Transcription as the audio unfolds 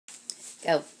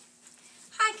Go.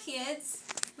 Hi kids,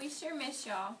 we sure miss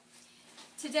y'all.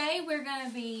 Today we're going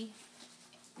to be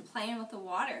playing with the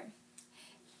water.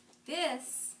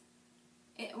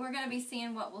 We're going to be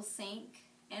seeing what will sink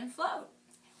and float.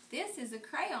 This is a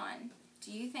crayon.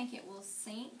 Do you think it will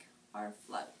sink or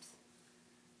float?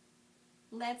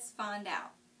 Let's find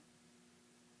out.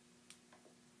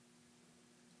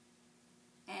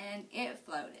 And it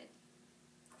floated.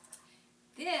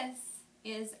 This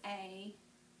is a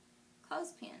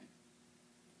clothespin.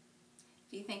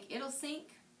 Do you think it'll sink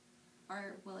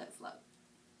or will it float?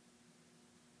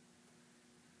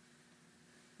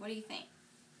 What do you think?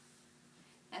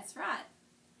 That's right.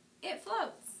 It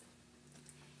floats.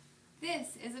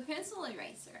 This is a pencil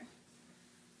eraser.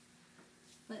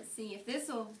 Let's see if this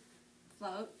will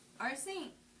float or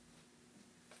sink.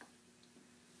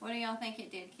 What do y'all think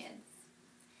it did, kids?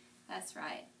 That's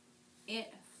right.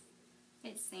 It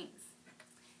sinks.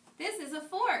 This is a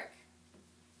fork.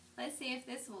 Let's see if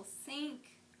this will sink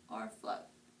or float.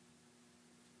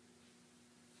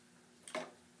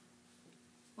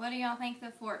 What do y'all think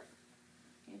the fork?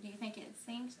 Do you think it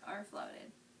sinks or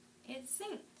floated? It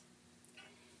sinked.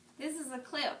 This is a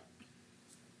clip.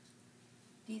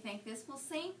 Do you think this will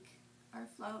sink or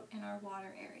float in our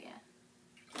water area?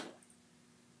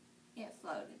 It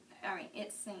floated.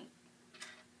 It sank.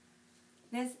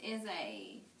 This is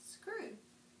a screw.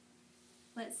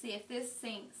 Let's see if this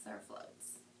sinks or floats.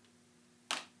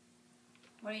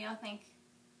 What do y'all think?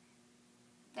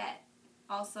 That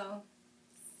also,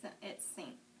 it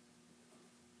sinks.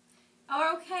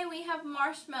 Okay, we have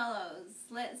marshmallows.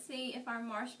 Let's see if our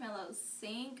marshmallows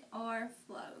sink or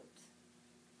float.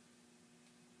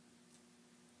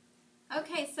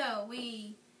 Okay, so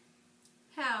we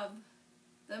have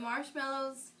the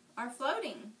marshmallows are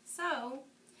floating. So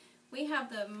we have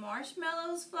the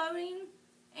marshmallows floating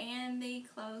and the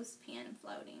clothespin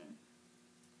floating.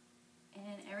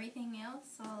 And everything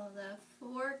else, all the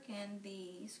fork and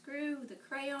the screw, the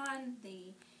crayon,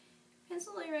 the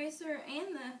pencil eraser,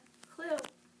 and the clip,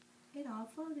 it all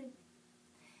floated.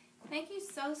 Thank you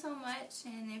so much,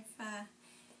 and if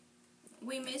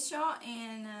we miss y'all,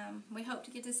 and we hope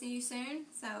to get to see you soon.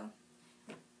 So,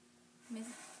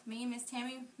 me, Miss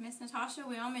Tammy, Miss Natasha,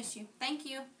 we all miss you. Thank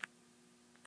you.